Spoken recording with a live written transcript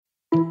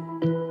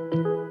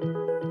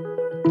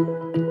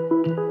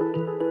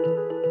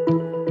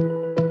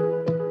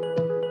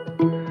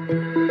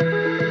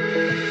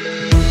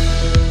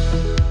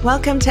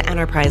Welcome to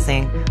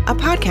Enterprising, a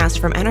podcast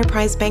from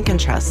Enterprise Bank and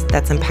Trust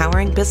that's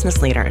empowering business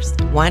leaders,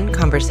 one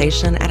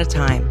conversation at a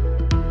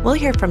time. We'll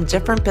hear from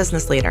different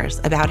business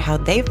leaders about how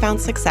they've found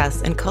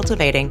success in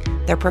cultivating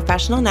their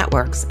professional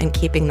networks and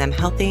keeping them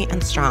healthy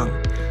and strong.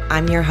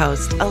 I'm your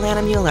host,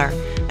 Alana Mueller,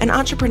 an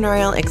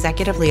entrepreneurial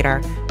executive leader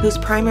whose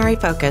primary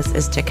focus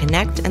is to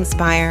connect,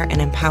 inspire,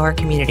 and empower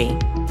community.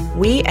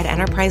 We at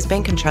Enterprise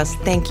Bank and Trust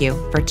thank you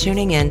for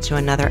tuning in to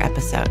another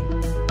episode.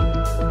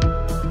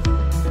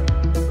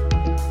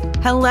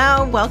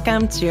 Hello,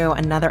 welcome to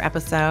another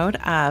episode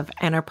of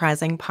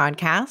Enterprising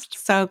Podcast.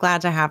 So glad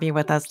to have you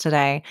with us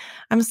today.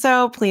 I'm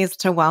so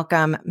pleased to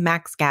welcome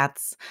Max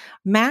Getz.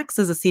 Max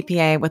is a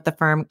CPA with the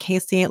firm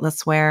Casey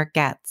LeSueur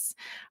Getz.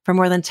 For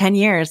more than 10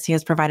 years, he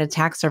has provided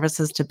tax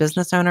services to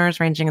business owners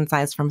ranging in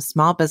size from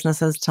small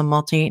businesses to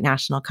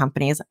multinational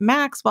companies.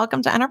 Max,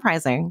 welcome to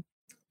Enterprising.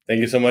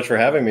 Thank you so much for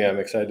having me. I'm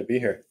excited to be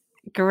here.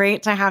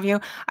 Great to have you.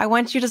 I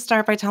want you to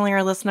start by telling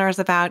our listeners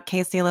about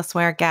Casey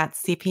LeSueur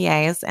Getz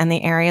CPAs and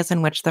the areas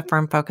in which the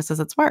firm focuses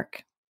its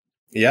work.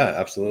 Yeah,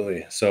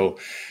 absolutely. So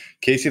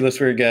Casey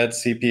LeSueur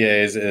Getz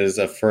CPAs is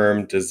a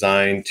firm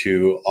designed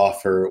to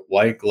offer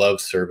white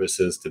glove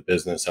services to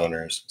business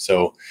owners.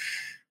 So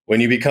when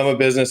you become a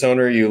business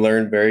owner, you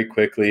learn very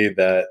quickly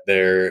that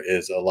there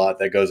is a lot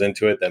that goes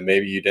into it that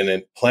maybe you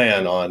didn't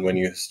plan on when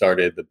you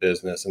started the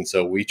business. And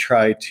so we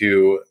try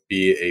to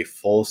be a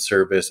full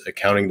service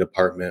accounting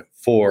department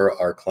for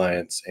our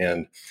clients.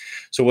 And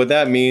so what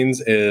that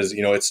means is,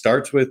 it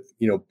starts with,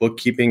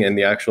 bookkeeping and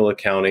the actual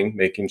accounting,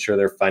 making sure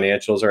their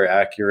financials are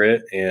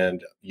accurate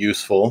and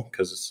useful,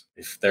 because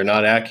if they're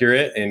not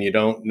accurate and you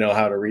don't know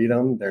how to read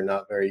them, they're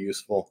not very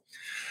useful.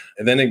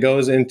 And then it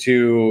goes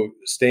into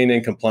staying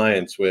in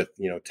compliance with,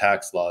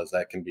 tax laws.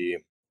 That can be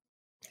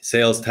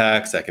sales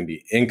tax, that can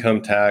be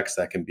income tax,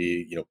 that can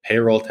be,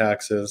 payroll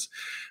taxes,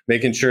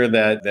 making sure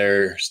that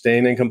they're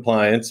staying in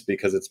compliance,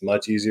 because it's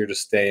much easier to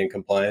stay in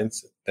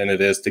compliance than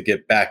it is to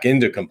get back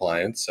into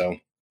compliance. So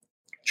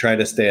try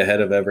to stay ahead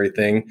of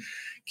everything,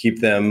 keep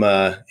them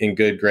in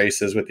good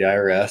graces with the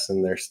IRS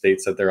and their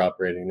states that they're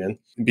operating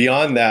in.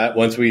 Beyond that,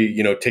 once we,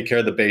 take care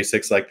of the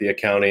basics like the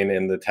accounting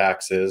and the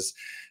taxes,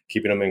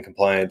 keeping them in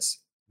compliance,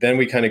 then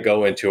we kind of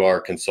go into our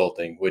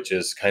consulting, which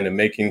is kind of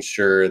making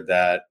sure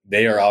that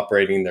they are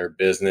operating their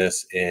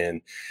business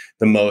in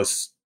the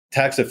most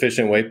tax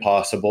efficient way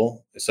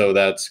possible. So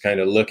that's kind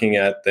of looking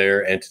at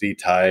their entity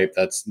type.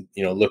 That's,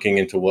 looking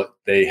into what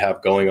they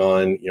have going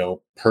on,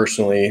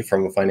 personally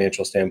from a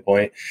financial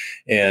standpoint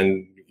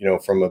and,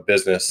 from a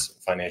business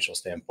financial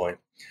standpoint,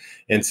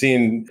 and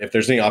seeing if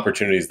there's any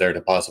opportunities there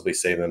to possibly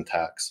save them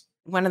tax.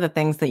 One of the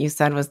things that you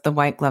said was the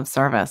white glove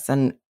service.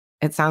 And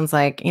it sounds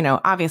like,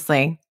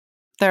 obviously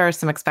there are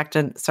some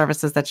expected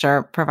services that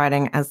you're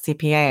providing as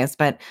CPAs,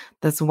 but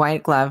this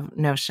white glove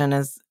notion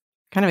is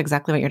kind of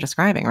exactly what you're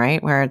describing,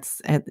 right? Where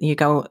you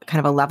go kind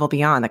of a level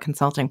beyond the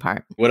consulting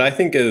part. What I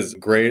think is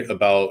great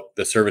about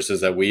the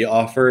services that we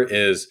offer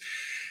is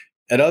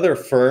at other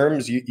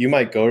firms, you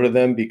might go to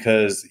them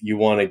because you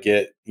want to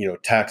get,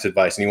 tax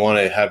advice and you want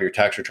to have your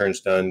tax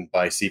returns done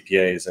by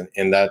CPAs.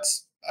 And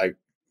that's, I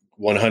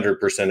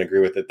 100% agree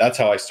with it. That's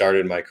how I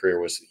started my career,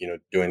 was,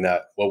 doing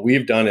that. What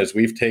we've done is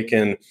we've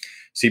taken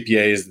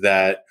CPAs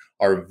that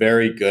are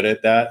very good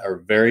at that, are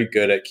very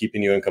good at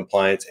keeping you in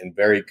compliance and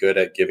very good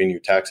at giving you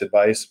tax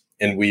advice.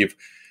 And we've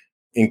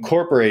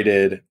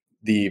incorporated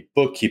the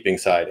bookkeeping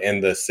side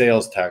and the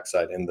sales tax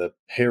side and the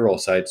payroll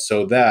side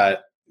so that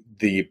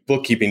the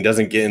bookkeeping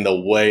doesn't get in the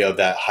way of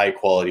that high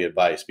quality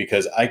advice,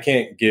 because I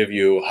can't give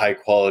you high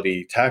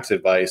quality tax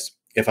advice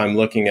if I'm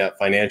looking at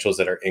financials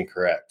that are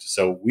incorrect.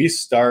 So we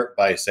start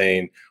by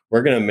saying,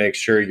 we're going to make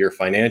sure your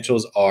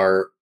financials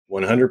are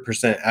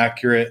 100%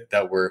 accurate,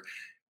 that we're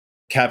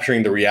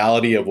capturing the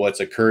reality of what's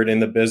occurred in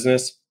the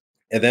business.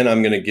 And then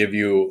I'm going to give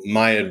you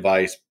my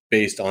advice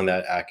based on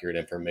that accurate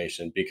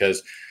information.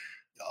 Because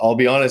I'll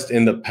be honest,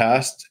 in the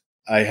past,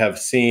 I have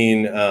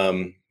seen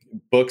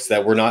books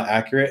that were not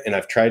accurate, and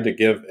I've tried to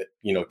give,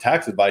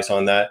 tax advice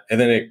on that. And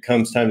then it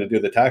comes time to do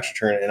the tax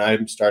return, and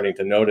I'm starting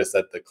to notice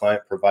that the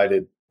client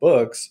provided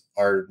books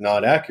are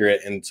not accurate.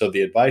 And so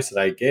the advice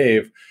that I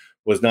gave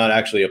was not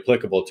actually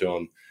applicable to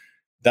them.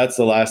 That's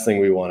the last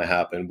thing we want to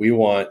happen. We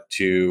want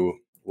to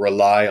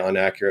rely on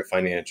accurate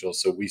financials.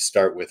 So we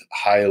start with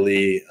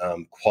highly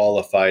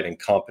qualified and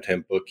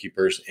competent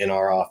bookkeepers in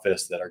our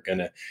office that are going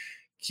to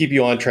keep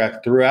you on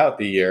track throughout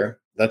the year.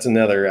 That's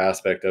another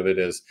aspect of it,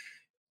 is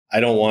I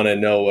don't want to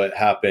know what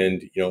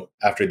happened,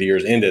 after the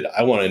year's ended.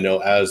 I want to know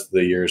as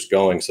the year's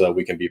going so that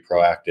we can be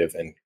proactive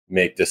and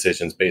make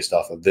decisions based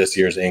off of this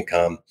year's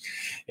income.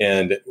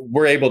 And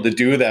we're able to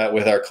do that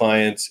with our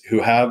clients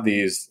who have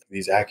these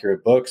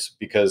accurate books,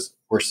 because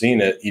we're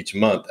seeing it each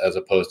month as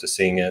opposed to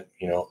seeing it,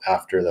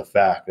 after the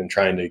fact and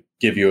trying to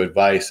give you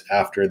advice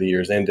after the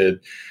year's ended,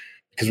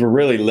 because we're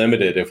really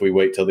limited if we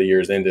wait till the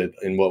year's ended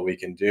in what we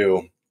can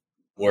do.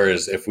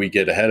 Whereas if we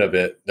get ahead of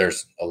it,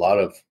 there's a lot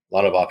of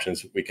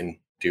options we can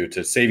do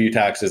to save you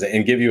taxes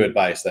and give you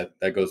advice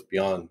that goes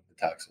beyond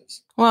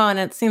taxes. Well, and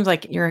it seems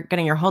like you're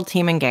getting your whole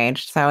team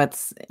engaged. So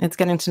it's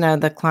getting to know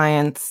the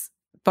clients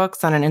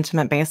books on an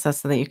intimate basis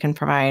so that you can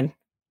provide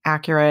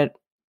accurate,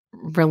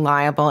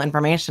 reliable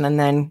information, and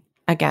then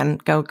again,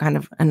 go kind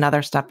of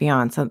another step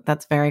beyond. So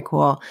that's very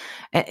cool.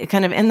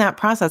 Kind of in that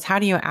process, how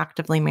do you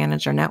actively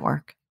manage your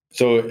network?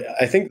 So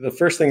I think the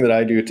first thing that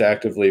I do to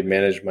actively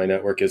manage my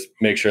network is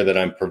make sure that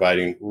I'm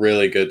providing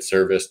really good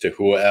service to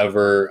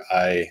whoever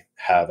I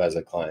have as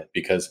a client,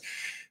 because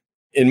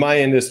in my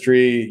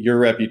industry, your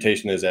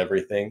reputation is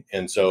everything.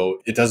 And so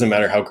it doesn't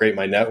matter how great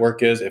my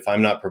network is. If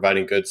I'm not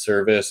providing good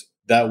service,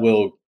 that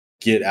will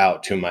get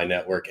out to my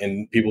network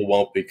and people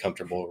won't be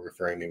comfortable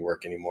referring me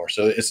work anymore.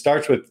 So it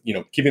starts with,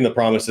 keeping the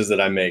promises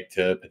that I make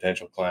to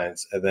potential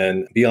clients. And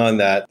then beyond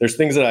that, there's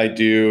things that I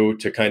do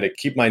to kind of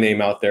keep my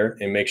name out there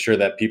and make sure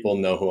that people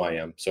know who I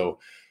am. So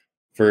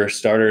for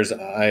starters,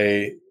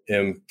 I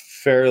am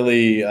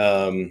fairly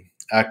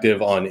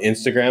active on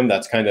Instagram.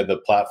 That's kind of the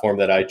platform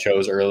that I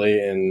chose early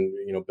in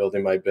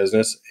building my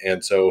business.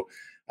 And so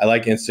I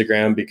like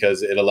Instagram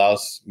because it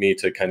allows me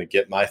to kind of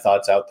get my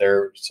thoughts out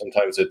there.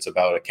 Sometimes it's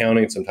about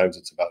accounting, sometimes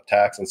it's about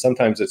tax, and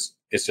sometimes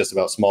it's just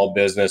about small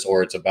business,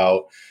 or it's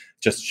about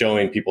just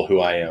showing people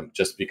who I am,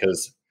 just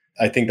because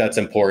I think that's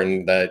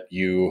important, that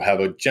you have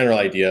a general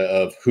idea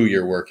of who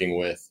you're working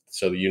with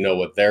so that you know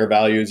what their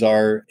values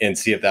are and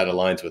see if that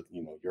aligns with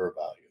your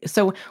values.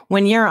 So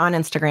when you're on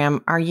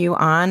Instagram, are you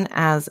on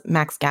as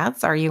Max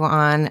Gatz? Are you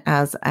on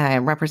as a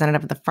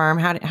representative of the firm?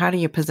 How do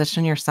you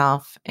position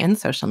yourself in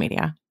social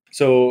media?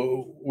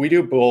 So we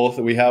do both.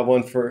 We have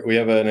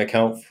an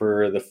account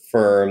for the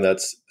firm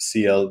that's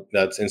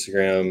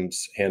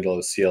Instagram's handle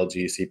is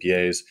CLG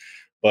CPAs,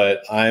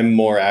 but I'm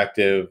more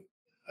active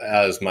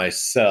as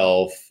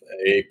myself,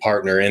 a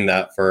partner in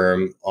that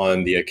firm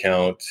on the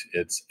account.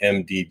 It's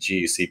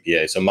MDG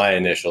CPA. So my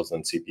initials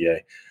in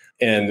CPA.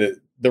 And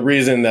the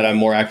reason that I'm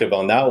more active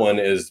on that one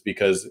is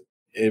because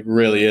it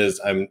really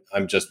is,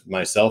 I'm just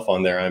myself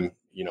on there. I'm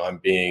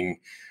being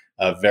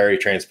very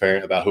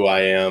transparent about who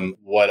I am,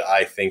 what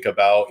I think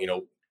about.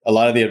 A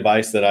lot of the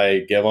advice that I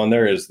give on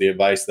there is the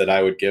advice that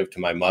I would give to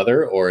my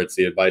mother, or it's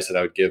the advice that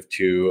I would give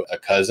to a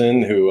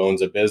cousin who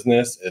owns a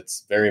business.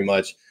 It's very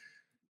much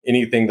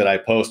anything that I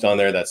post on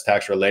there that's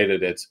tax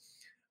related.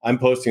 I'm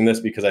posting this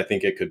because I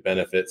think it could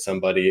benefit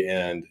somebody.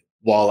 And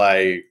while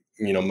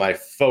my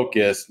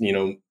focus,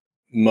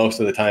 most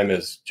of the time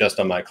is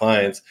just on my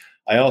clients,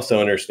 I also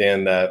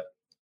understand that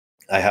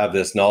I have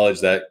this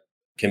knowledge that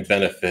can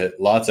benefit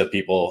lots of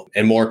people,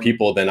 and more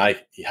people than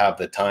I have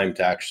the time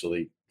to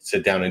actually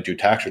sit down and do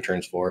tax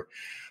returns for.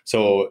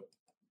 So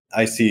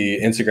I see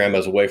Instagram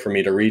as a way for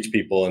me to reach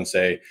people and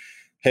say,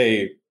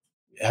 hey,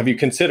 have you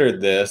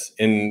considered this?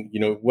 And,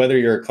 whether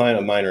you're a client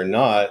of mine or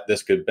not,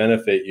 this could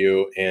benefit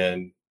you.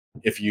 And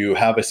if you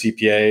have a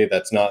CPA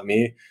that's not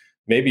me,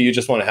 maybe you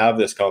just want to have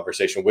this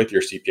conversation with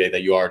your CPA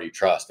that you already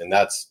trust. And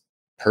that's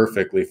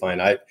perfectly fine.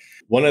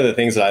 One of the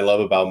things that I love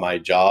about my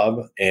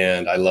job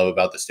and I love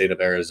about the state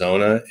of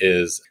Arizona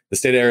is the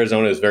state of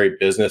Arizona is very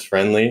business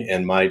friendly,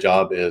 and my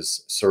job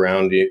is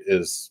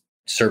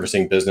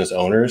servicing business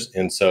owners.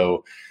 And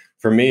so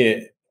for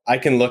me, I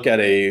can look at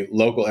a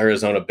local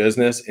Arizona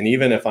business, and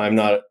even if I'm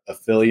not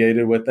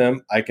affiliated with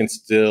them, I can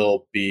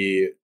still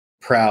be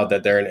proud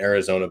that they're an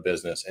Arizona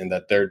business and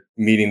that they're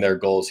meeting their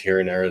goals here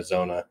in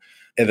Arizona.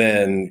 And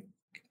then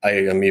I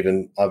am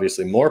even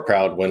obviously more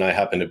proud when I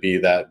happen to be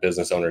that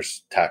business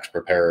owner's tax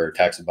preparer,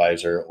 tax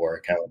advisor, or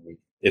accountant.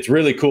 It's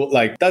really cool.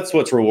 Like, that's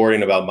what's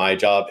rewarding about my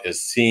job,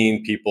 is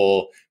seeing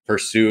people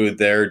pursue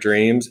their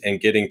dreams and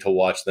getting to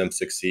watch them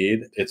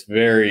succeed. It's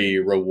very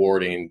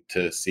rewarding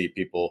to see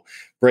people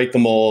break the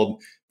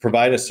mold,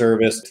 provide a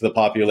service to the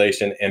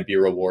population, and be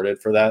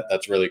rewarded for that.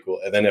 That's really cool.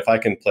 And then if I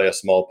can play a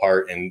small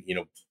part in,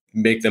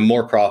 make them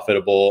more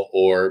profitable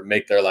or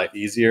make their life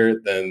easier,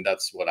 then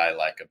that's what I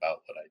like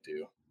about what I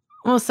do.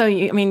 Well, so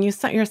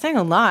you're saying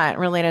a lot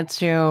related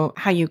to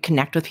how you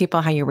connect with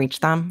people, how you reach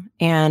them,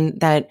 and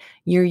that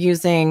you're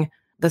using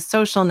the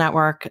social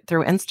network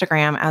through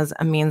Instagram as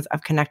a means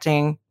of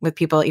connecting with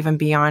people even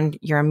beyond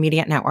your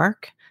immediate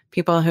network,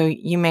 people who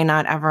you may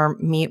not ever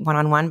meet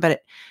one-on-one,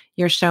 but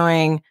you're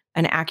showing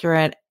an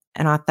accurate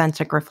and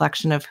authentic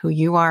reflection of who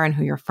you are and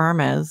who your firm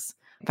is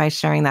by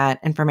sharing that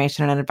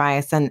information and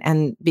advice.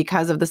 And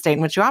because of the state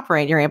in which you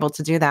operate, you're able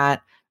to do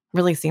that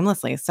really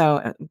seamlessly.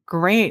 So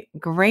great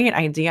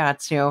idea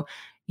to,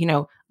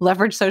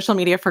 leverage social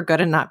media for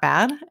good and not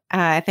bad.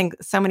 I think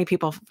so many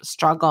people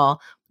struggle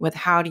with,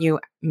 how do you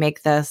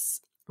make this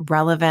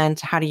relevant?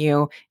 How do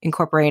you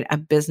incorporate a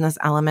business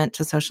element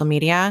to social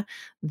media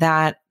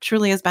that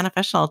truly is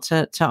beneficial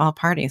to all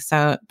parties?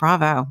 So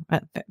bravo,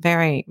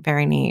 very,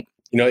 very neat.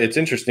 It's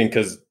interesting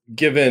because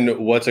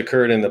given what's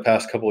occurred in the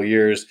past couple of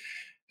years,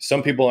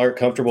 some people aren't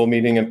comfortable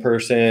meeting in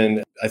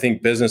person. I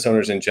think business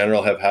owners in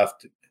general have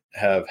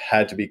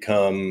had to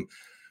become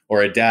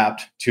or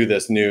adapt to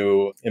this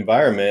new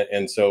environment.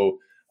 And so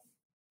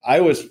I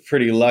was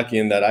pretty lucky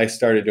in that I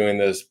started doing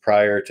this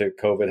prior to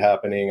COVID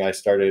happening. I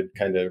started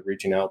kind of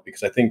reaching out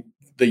because I think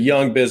the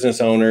young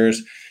business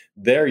owners,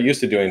 they're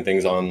used to doing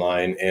things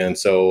online. And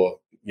so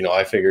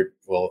I figured,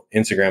 well,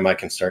 Instagram, I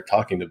can start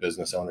talking to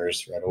business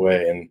owners right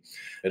away. And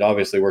it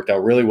obviously worked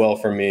out really well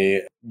for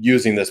me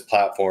using this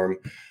platform.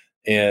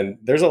 And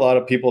there's a lot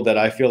of people that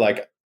I feel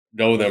like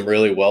know them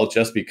really well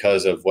just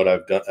because of what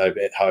I've done,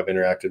 how I've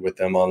interacted with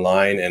them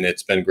online. And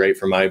it's been great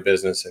for my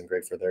business and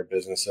great for their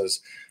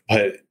businesses.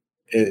 But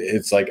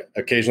it's like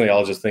occasionally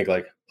I'll just think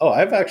like, oh,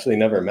 I've actually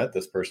never met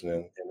this person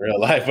in real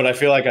life, but I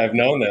feel like I've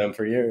known them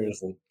for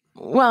years. And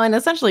well, and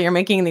essentially you're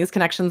making these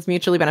connections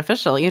mutually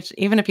beneficial.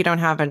 Even if you don't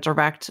have a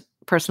direct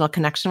personal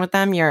connection with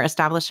them, you're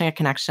establishing a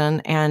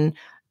connection, and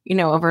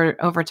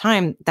over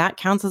time that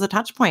counts as a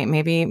touch point.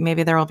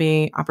 Maybe there will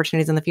be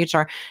opportunities in the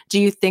future.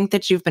 Do you think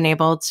that you've been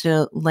able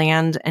to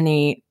land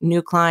any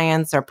new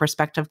clients or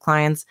prospective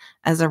clients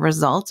as a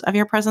result of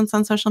your presence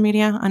on social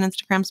media, on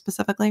Instagram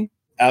specifically?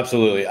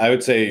 absolutely. I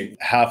would say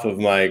half of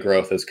my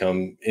growth has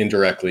come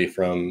indirectly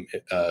from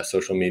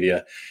social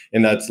media,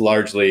 and that's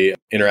largely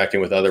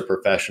interacting with other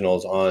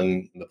professionals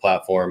on the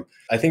platform.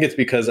 I think it's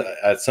because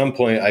at some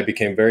point I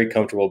became very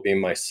comfortable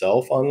being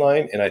myself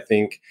online. And I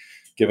think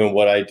given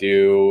what I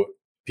do,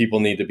 people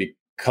need to be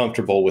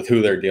comfortable with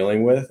who they're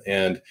dealing with.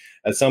 And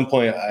at some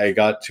point, I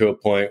got to a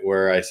point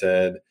where I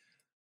said,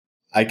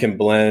 I can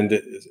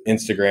blend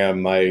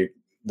Instagram,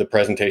 the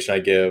presentation I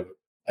give,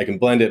 I can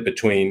blend it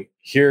between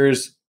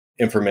here's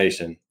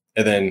information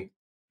and then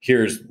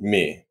here's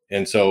me.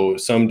 And so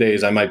some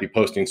days I might be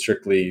posting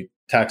strictly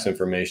tax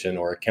information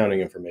or accounting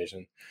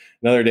information.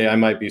 Another day I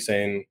might be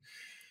saying,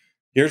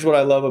 here's what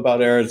I love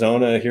about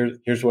Arizona.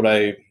 Here's what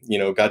I,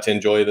 got to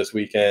enjoy this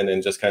weekend,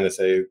 and just kind of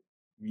say,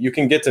 you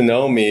can get to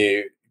know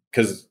me,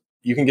 because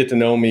you can get to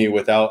know me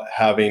without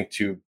having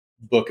to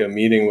book a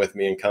meeting with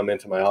me and come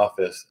into my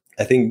office.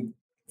 I think,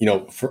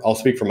 I'll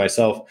speak for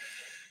myself.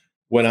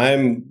 When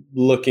I'm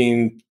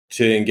looking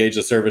to engage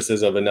the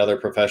services of another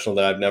professional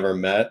that I've never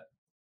met,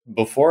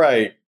 before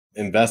I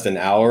invest an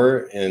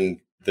hour in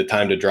the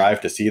time to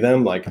drive to see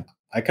them, like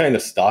I kind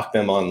of stalk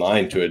them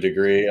online to a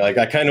degree. Like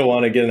I kind of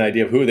want to get an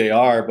idea of who they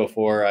are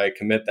before I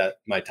commit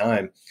my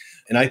time.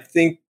 And I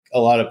think a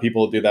lot of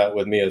people do that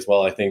with me as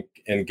well. I think,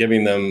 and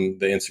giving them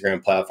the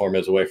Instagram platform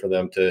as a way for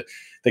them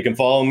they can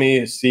follow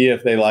me, see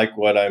if they like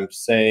what I'm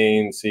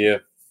saying, see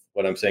if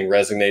what I'm saying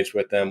resonates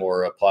with them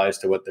or applies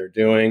to what they're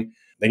doing.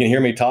 They can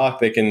hear me talk.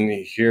 They can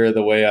hear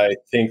the way I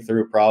think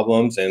through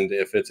problems. And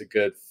if it's a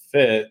good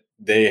fit,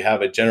 they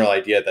have a general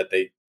idea that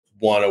they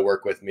want to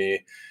work with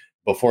me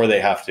before they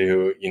have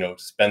to,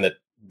 spend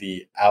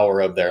the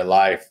hour of their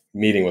life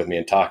meeting with me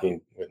and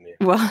talking with me.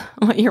 Well,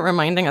 what you're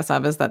reminding us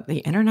of is that the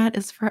internet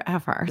is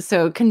forever.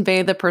 So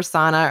convey the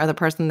persona or the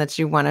person that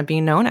you want to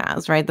be known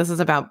as, right? This is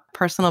about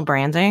personal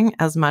branding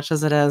as much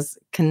as it is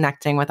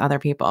connecting with other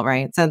people,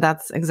 right? So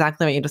that's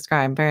exactly what you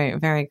described. Very,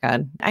 very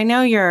good. I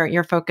know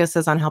your focus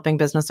is on helping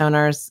business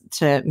owners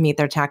to meet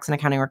their tax and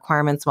accounting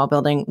requirements while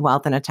building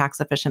wealth in a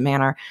tax efficient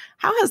manner.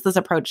 How has this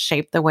approach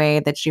shaped the way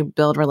that you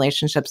build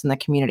relationships in the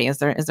community? Is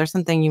there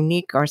something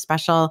unique or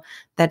special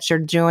that you're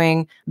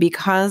doing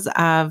because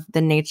of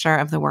the nature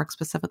of the work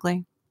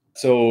specifically?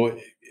 So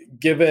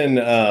given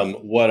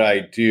what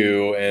I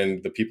do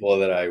and the people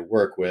that I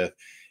work with,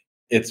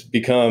 it's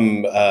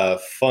become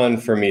fun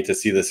for me to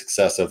see the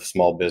success of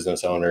small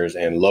business owners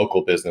and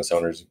local business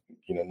owners,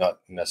 not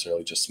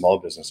necessarily just small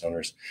business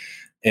owners.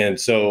 And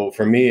so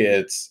for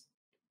me,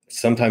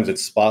 sometimes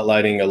it's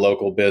spotlighting a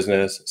local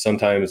business.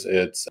 Sometimes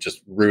it's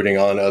just rooting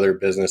on other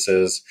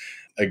businesses.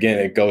 Again,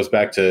 it goes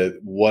back to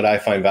what I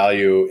find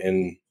value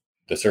in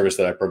the service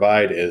that I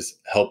provide is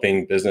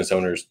helping business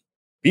owners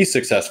be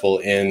successful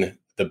in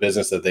the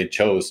business that they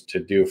chose to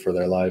do for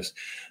their lives.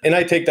 And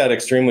I take that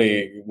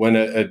extremely, when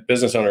a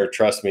business owner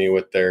trusts me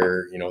with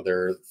their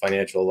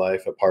financial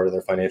life, a part of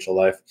their financial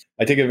life,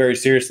 I take it very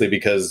seriously,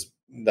 because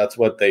that's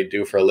what they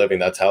do for a living.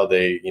 That's how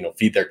they,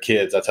 feed their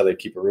kids. That's how they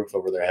keep a roof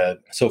over their head.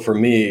 So for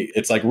me,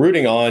 it's like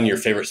rooting on your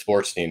favorite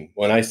sports team.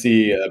 When I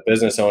see a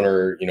business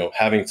owner,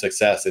 having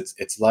success,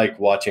 it's like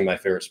watching my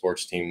favorite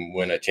sports team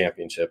win a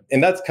championship.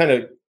 And that's kind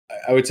of,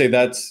 I would say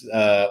that's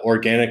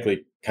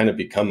organically kind of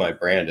become my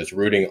brand, is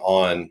rooting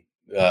on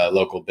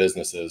local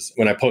businesses.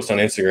 When I post on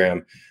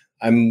Instagram,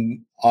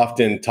 I'm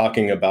often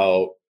talking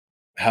about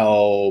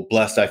how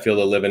blessed I feel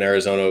to live in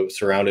Arizona,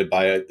 surrounded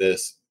by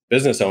this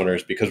business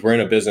owners, because we're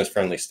in a business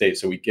friendly state.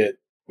 So we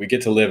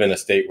get to live in a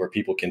state where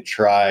people can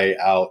try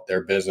out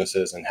their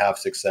businesses and have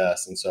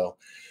success. And so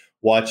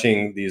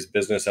watching these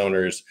business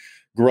owners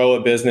grow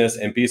a business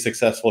and be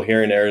successful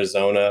here in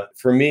Arizona,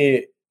 for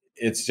me,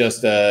 it's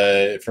just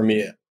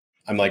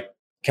I'm like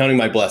counting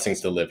my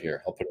blessings to live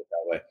here. I'll put it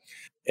that way.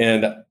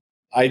 And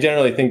I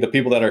generally think the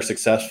people that are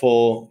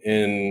successful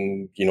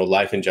in,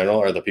 life in general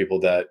are the people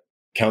that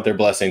count their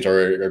blessings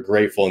or are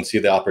grateful and see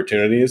the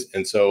opportunities.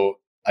 And so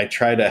I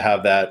try to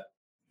have that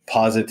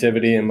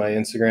positivity in my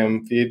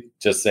Instagram feed,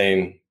 just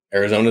saying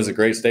Arizona is a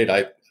great state.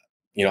 I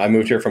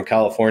moved here from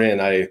California,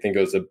 and I think it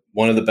was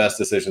one of the best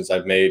decisions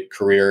I've made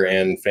career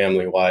and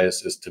family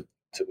wise, is to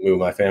move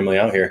my family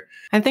out here.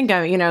 I think,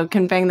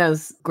 conveying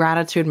those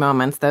gratitude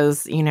moments,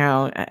 those,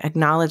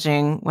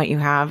 acknowledging what you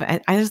have.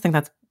 I just think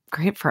that's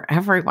great for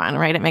everyone,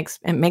 right? It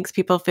makes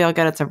people feel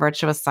good. It's a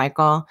virtuous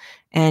cycle.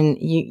 And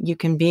you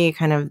can be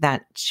kind of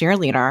that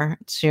cheerleader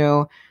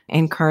to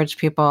encourage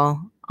people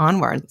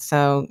onward.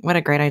 So what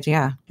a great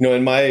idea.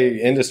 In my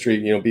industry,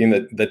 being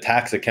the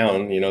tax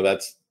accountant,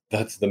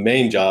 that's the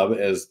main job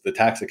as the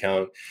tax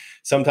accountant.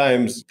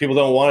 Sometimes people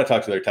don't want to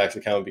talk to their tax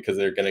accountant because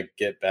they're going to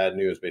get bad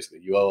news. Basically,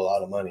 you owe a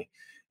lot of money.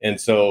 And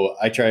so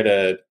I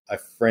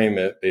frame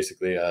it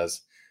basically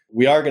as,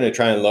 we are going to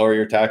try and lower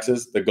your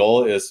taxes. The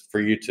goal is for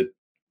you to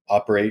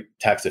operate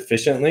tax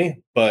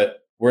efficiently, but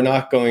we're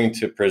not going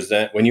to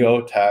when you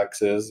owe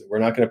taxes, we're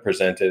not going to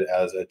present it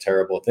as a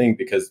terrible thing,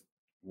 because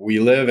we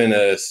live in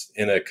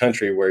a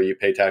country where you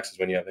pay taxes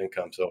when you have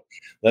income. So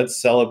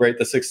let's celebrate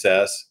the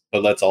success,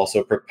 but let's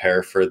also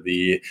prepare for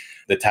the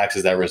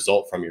taxes that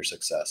result from your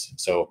success.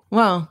 So,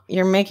 well,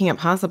 you're making it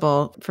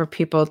possible for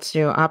people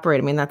to operate.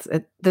 I mean, that's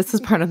it. This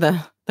is part of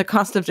the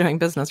cost of doing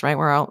business, right?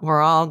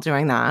 We're all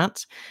doing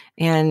that,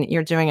 and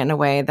you're doing it in a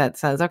way that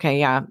says, okay,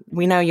 yeah,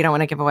 we know you don't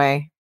want to give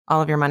away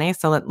all of your money,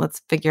 so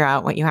let's figure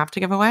out what you have to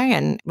give away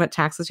and what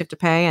taxes you have to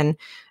pay,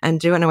 and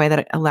do it in a way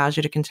that allows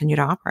you to continue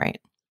to operate.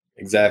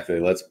 Exactly.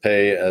 Let's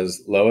pay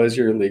as low as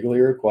you're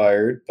legally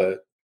required,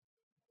 but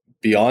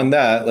beyond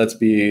that, let's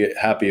be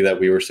happy that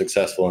we were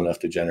successful enough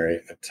to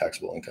generate a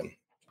taxable income.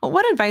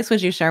 What advice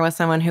would you share with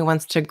someone who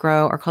wants to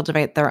grow or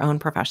cultivate their own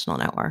professional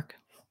network?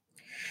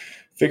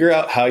 Figure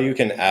out how you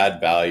can add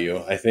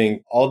value. I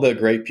think all the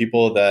great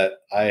people that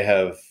I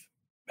have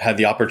had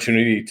the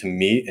opportunity to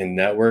meet and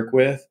network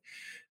with,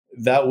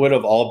 that would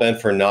have all been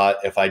for naught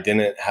if I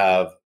didn't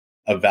have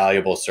a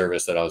valuable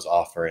service that I was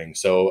offering.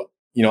 So,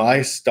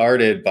 I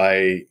started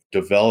by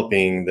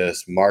developing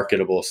this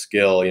marketable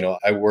skill.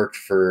 I worked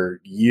for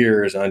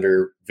years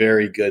under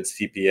very good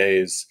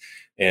CPAs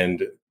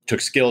and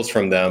took skills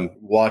from them,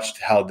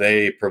 watched how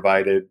they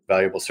provided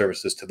valuable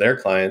services to their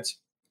clients.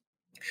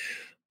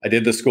 I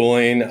did the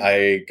schooling,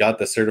 I got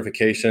the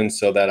certification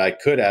so that I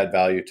could add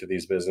value to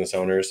these business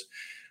owners.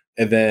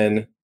 And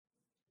then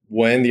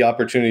when the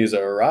opportunities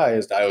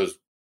arise, I was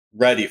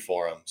ready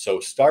for them.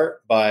 So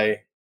start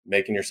by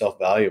making yourself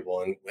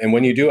valuable. And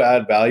when you do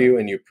add value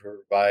and you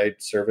provide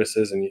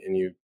services and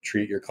you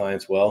treat your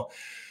clients well,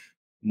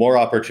 more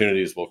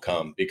opportunities will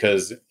come,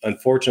 because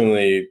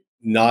unfortunately,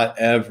 not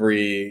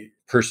every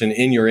person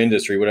in your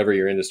industry, whatever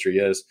your industry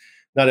is,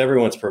 not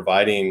everyone's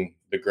providing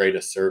the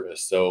greatest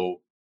service.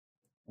 So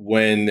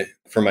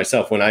for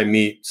myself, when I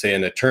meet, say,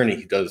 an attorney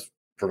who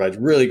provides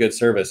really good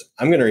service,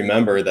 I'm going to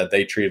remember that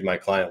they treated my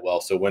client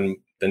well. So when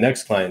the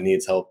next client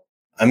needs help,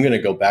 I'm going to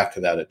go back to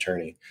that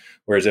attorney.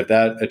 Whereas if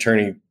that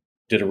attorney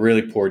did a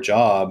really poor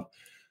job,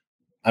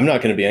 I'm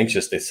not going to be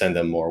anxious to send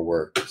them more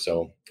work.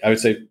 So I would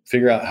say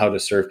figure out how to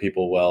serve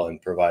people well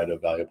and provide a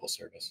valuable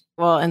service.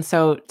 Well, and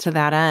so to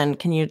that end,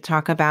 can you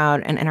talk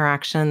about an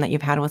interaction that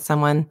you've had with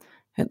someone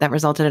that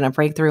resulted in a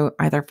breakthrough,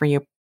 either for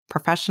you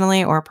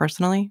professionally or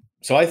personally?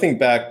 So I think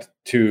back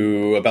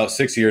to about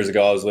 6 years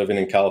ago, I was living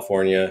in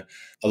California.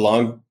 A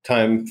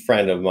longtime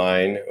friend of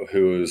mine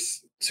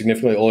who's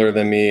significantly older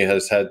than me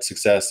has had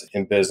success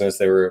in business.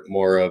 They were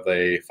more of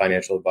a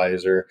financial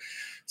advisor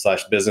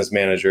 / business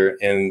manager.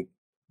 And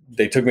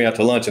they took me out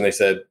to lunch and they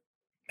said,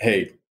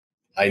 hey,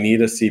 I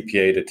need a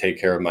CPA to take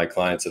care of my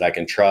clients that I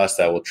can trust,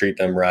 that will treat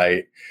them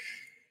right.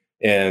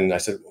 And I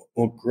said,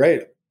 well,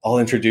 great. I'll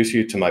introduce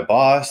you to my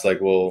boss.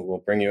 Like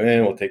we'll bring you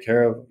in, we'll take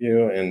care of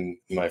you. And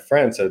my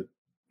friend said,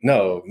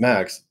 no,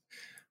 Max,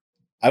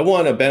 I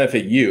want to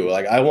benefit you.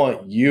 Like I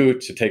want you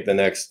to take the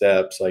next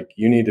steps. Like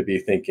you need to be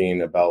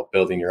thinking about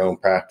building your own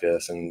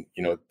practice. And,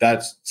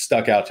 that's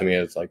stuck out to me.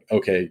 It's like,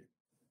 okay,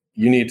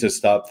 you need to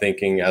stop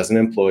thinking as an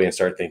employee and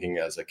start thinking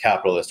as a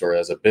capitalist or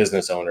as a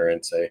business owner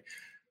and say,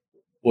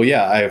 well,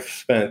 yeah, I've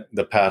spent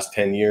the past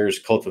 10 years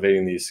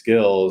cultivating these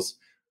skills.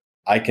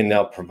 I can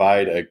now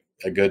provide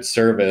a good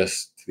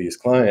service to these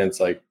clients.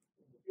 Like,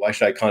 why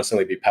should I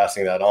constantly be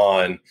passing that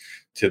on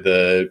to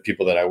the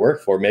people that I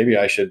work for? Maybe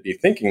I should be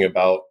thinking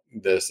about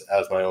this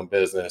as my own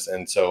business.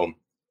 And so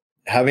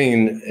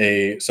having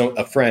a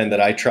friend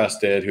that I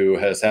trusted who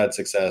has had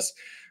success,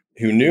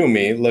 who knew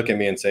me, look at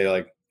me and say,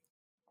 like,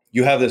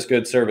 you have this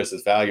good service,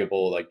 it's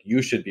valuable, like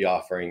you should be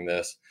offering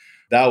this.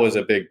 That was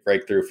a big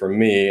breakthrough for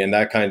me. And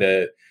that kind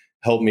of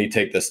helped me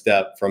take the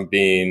step from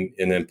being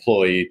an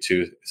employee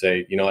to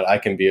say, you know what, I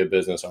can be a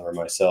business owner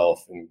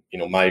myself. And,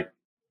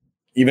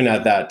 even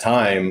at that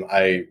time,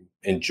 I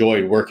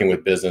enjoyed working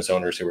with business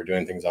owners who were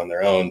doing things on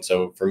their own.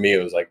 So for me,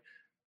 it was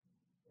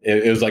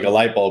like a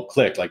light bulb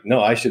clicked, like,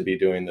 no, I should be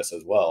doing this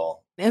as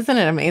well. Isn't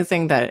it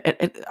amazing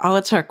that all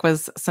it took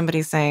was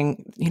somebody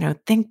saying,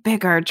 think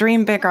bigger,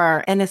 dream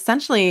bigger. And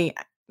essentially,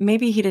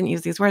 maybe he didn't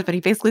use these words, but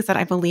he basically said,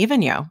 I believe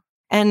in you.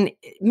 And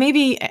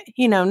maybe,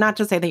 not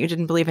to say that you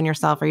didn't believe in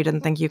yourself or you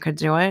didn't think you could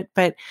do it,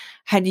 but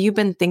had you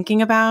been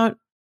thinking about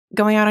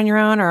going out on your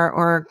own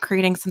or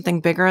creating something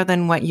bigger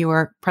than what you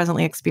were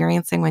presently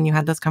experiencing when you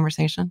had this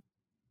conversation?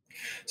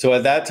 So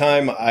at that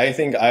time, I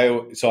think I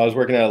was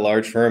working at a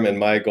large firm, and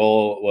my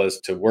goal was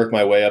to work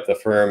my way up the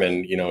firm.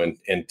 And,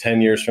 in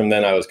 10 years from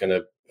then, I was going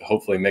to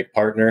hopefully make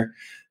partner.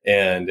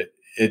 And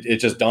it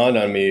just dawned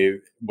on me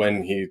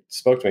when he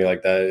spoke to me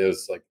like that. It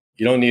was like,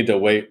 you don't need to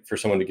wait for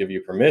someone to give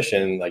you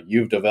permission. Like,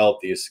 you've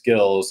developed these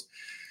skills,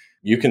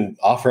 you can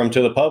offer them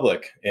to the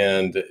public.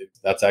 And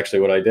that's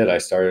actually what I did. I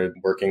started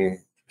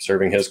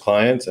serving his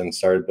clients and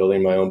started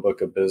building my own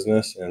book of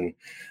business. And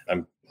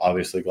I'm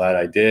obviously glad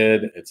I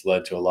did. It's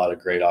led to a lot of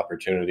great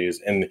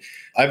opportunities. And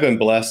I've been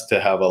blessed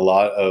to have a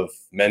lot of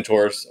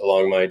mentors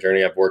along my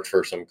journey. I've worked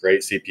for some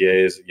great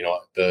CPAs.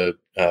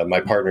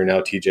 My partner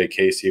now, TJ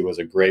Casey, was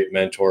a great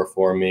mentor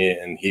for me.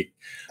 And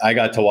I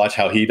got to watch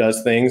how he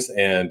does things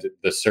and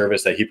the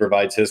service that he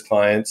provides his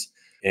clients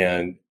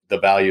and the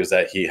values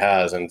that he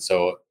has. And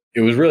so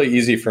it was really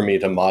easy for me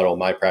to model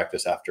my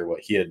practice after what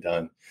he had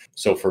done.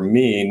 So for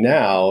me,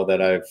 now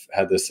that I've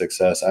had this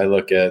success, I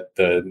look at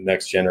the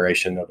next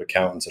generation of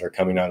accountants that are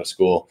coming out of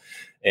school,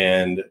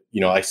 and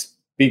I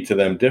speak to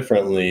them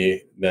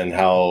differently than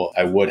how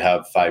I would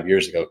have 5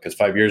 years ago. Because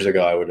 5 years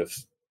ago, I would have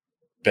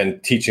been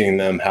teaching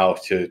them how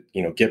to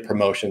get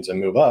promotions and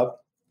move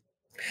up.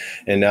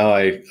 And now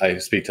I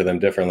speak to them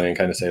differently and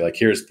kind of say, like,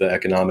 here's the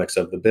economics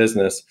of the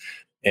business.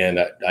 And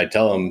I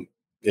tell them,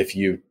 if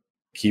you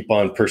keep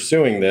on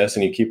pursuing this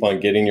and you keep on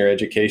getting your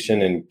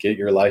education and get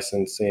your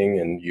licensing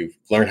and you've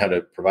learned how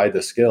to provide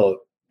the skill,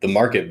 the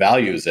market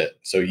values it.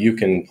 So you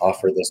can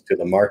offer this to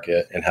the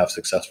market and have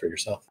success for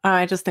yourself.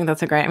 I just think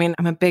that's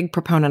I'm a big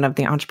proponent of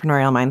the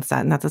entrepreneurial mindset.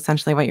 And that's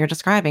essentially what you're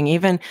describing.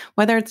 Even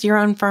whether it's your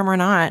own firm or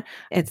not,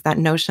 it's that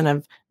notion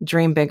of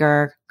dream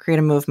bigger, create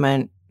a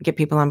movement, get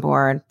people on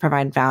board,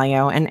 provide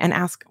value, and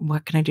ask,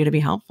 what can I do to be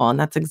helpful? And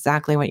that's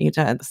exactly what you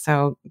did.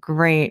 So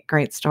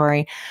great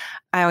story.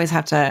 I always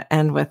have to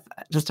end with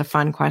just a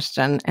fun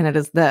question. And it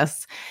is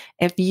this: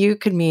 if you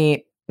could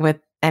meet with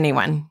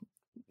anyone,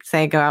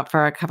 say go out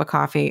for a cup of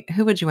coffee,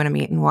 who would you want to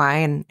meet and why?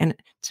 And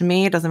to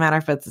me, it doesn't matter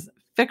if it's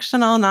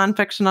fictional,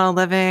 non-fictional,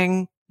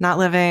 living, not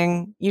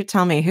living. You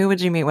tell me, who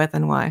would you meet with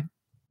and why?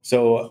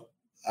 So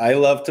I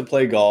love to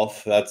play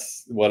golf.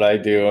 That's what I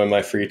do in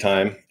my free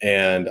time.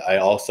 And I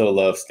also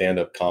love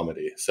stand-up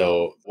comedy.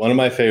 So one of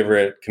my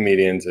favorite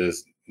comedians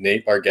is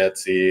Nate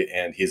Bargatze,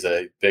 and he's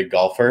a big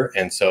golfer.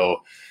 And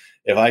so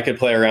if I could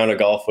play around a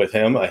golf with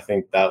him, I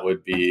think that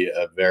would be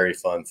a very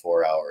fun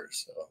 4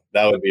 hours. So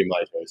that would be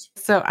my choice.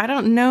 So I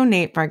don't know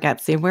Nate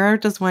Bargatze. Where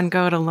does one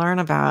go to learn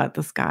about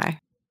this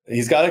guy?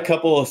 He's got a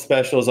couple of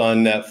specials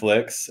on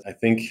Netflix. I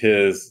think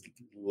his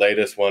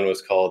latest one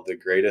was called The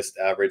Greatest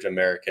Average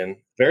American.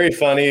 Very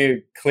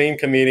funny, clean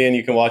comedian.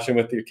 You can watch him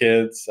with your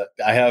kids.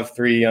 I have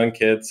 3 young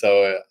kids,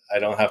 so I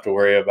don't have to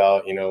worry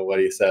about, what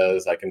he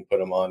says. I can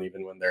put him on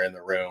even when they're in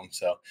the room.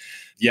 So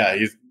yeah,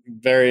 he's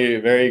very,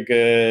 very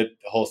good,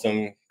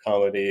 wholesome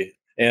comedy.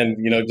 And,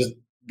 just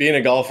being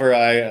a golfer,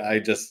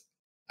 I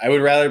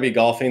would rather be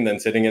golfing than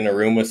sitting in a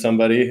room with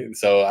somebody.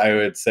 So I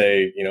would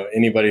say,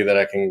 anybody that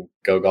I can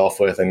go golf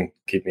with and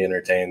keep me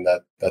entertained,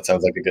 that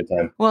sounds like a good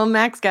time. Well,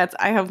 Max Goetz,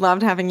 I have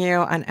loved having you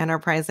on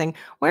Enterprising.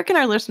 Where can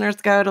our listeners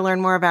go to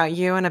learn more about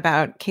you and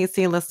about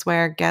Casey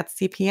LeSueur Goetz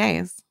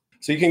CPAs?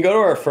 So you can go to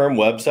our firm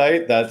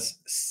website, that's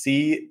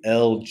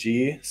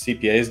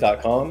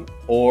clgcpas.com,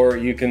 or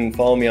you can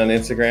follow me on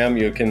Instagram.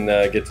 You can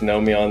get to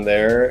know me on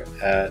there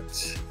at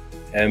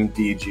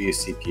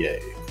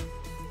MDGCPA.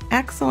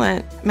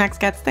 Excellent. Max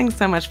Goetz, thanks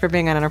so much for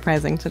being on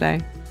Enterprising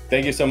today.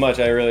 Thank you so much.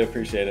 I really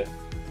appreciate it.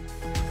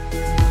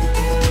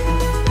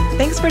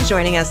 Thanks for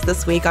joining us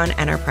this week on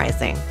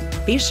Enterprising.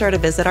 Be sure to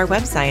visit our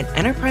website,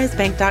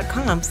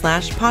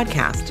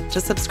 enterprisebank.com/podcast, to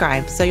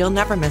subscribe so you'll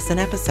never miss an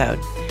episode.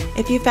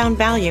 If you found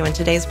value in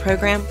today's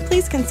program,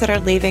 please consider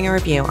leaving a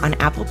review on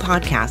Apple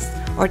Podcasts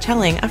or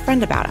telling a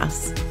friend about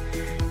us.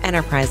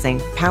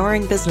 Enterprising,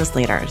 powering business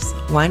leaders,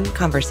 one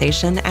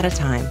conversation at a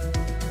time.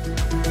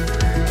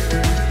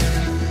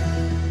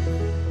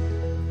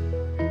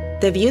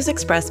 The views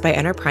expressed by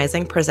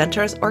Enterprising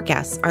presenters or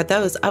guests are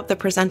those of the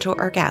presenter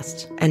or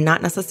guest, and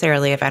not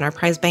necessarily of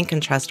Enterprise Bank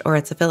 & Trust or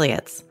its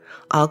affiliates.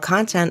 All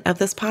content of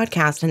this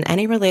podcast and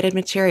any related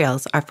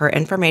materials are for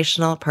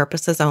informational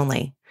purposes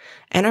only.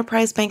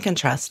 Enterprise Bank &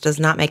 Trust does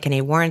not make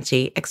any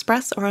warranty,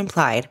 express or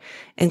implied,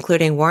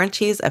 including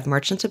warranties of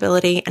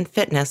merchantability and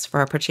fitness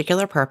for a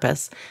particular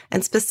purpose,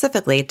 and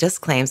specifically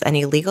disclaims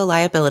any legal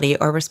liability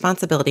or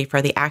responsibility for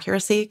the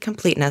accuracy,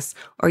 completeness,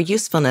 or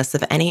usefulness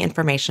of any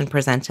information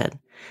presented.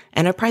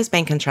 Enterprise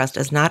Bank & Trust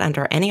is not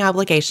under any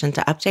obligation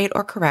to update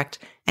or correct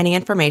any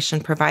information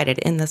provided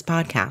in this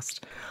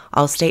podcast.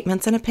 All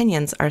statements and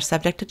opinions are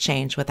subject to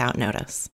change without notice.